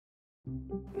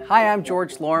Hi, I'm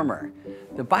George Lorimer.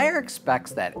 The buyer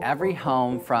expects that every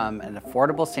home from an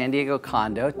affordable San Diego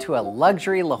condo to a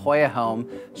luxury La Jolla home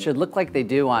should look like they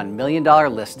do on Million Dollar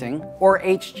Listing or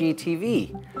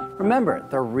HGTV. Remember,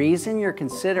 the reason you're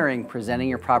considering presenting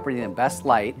your property in the best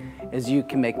light is you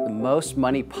can make the most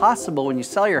money possible when you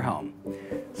sell your home.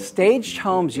 Staged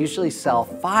homes usually sell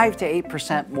 5 to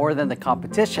 8% more than the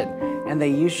competition, and they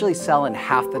usually sell in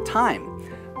half the time.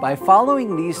 By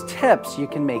following these tips, you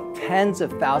can make tens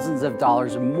of thousands of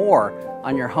dollars more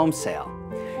on your home sale.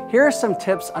 Here are some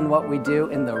tips on what we do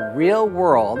in the real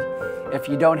world if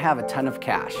you don't have a ton of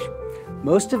cash.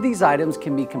 Most of these items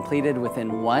can be completed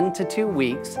within 1 to 2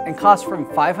 weeks and cost from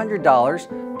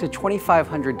 $500 to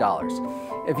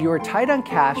 $2,500. If you are tight on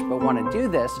cash but want to do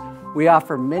this, we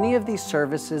offer many of these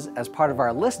services as part of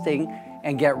our listing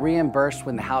and get reimbursed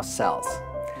when the house sells.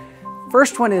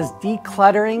 First one is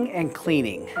decluttering and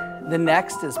cleaning. The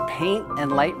next is paint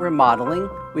and light remodeling.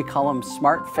 We call them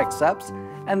smart fix-ups.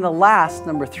 And the last,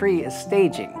 number 3, is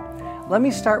staging. Let me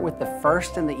start with the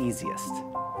first and the easiest.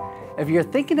 If you're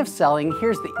thinking of selling,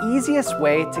 here's the easiest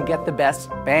way to get the best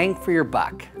bang for your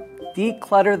buck.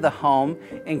 Declutter the home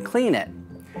and clean it.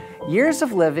 Years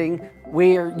of living,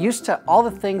 we're used to all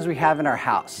the things we have in our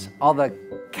house, all the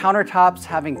countertops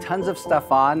having tons of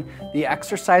stuff on, the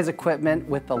exercise equipment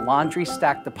with the laundry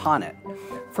stacked upon it.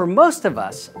 For most of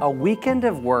us, a weekend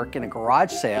of work in a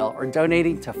garage sale or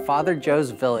donating to Father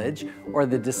Joe's Village or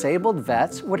the disabled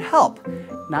vets would help.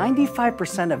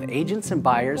 95% of agents and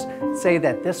buyers say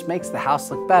that this makes the house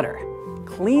look better.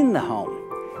 Clean the home.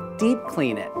 Deep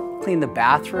clean it. Clean the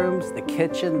bathrooms, the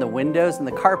kitchen, the windows, and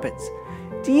the carpets.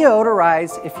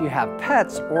 Deodorize if you have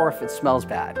pets or if it smells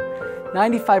bad.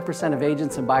 95% of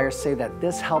agents and buyers say that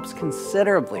this helps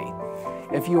considerably.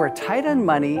 If you are tight on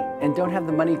money and don't have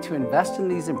the money to invest in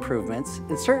these improvements,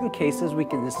 in certain cases we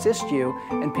can assist you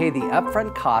and pay the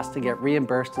upfront cost to get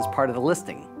reimbursed as part of the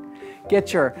listing.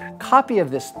 Get your copy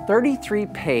of this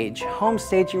 33-page home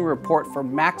staging report for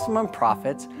maximum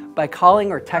profits by calling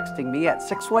or texting me at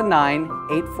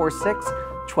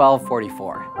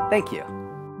 619-846-1244. Thank you.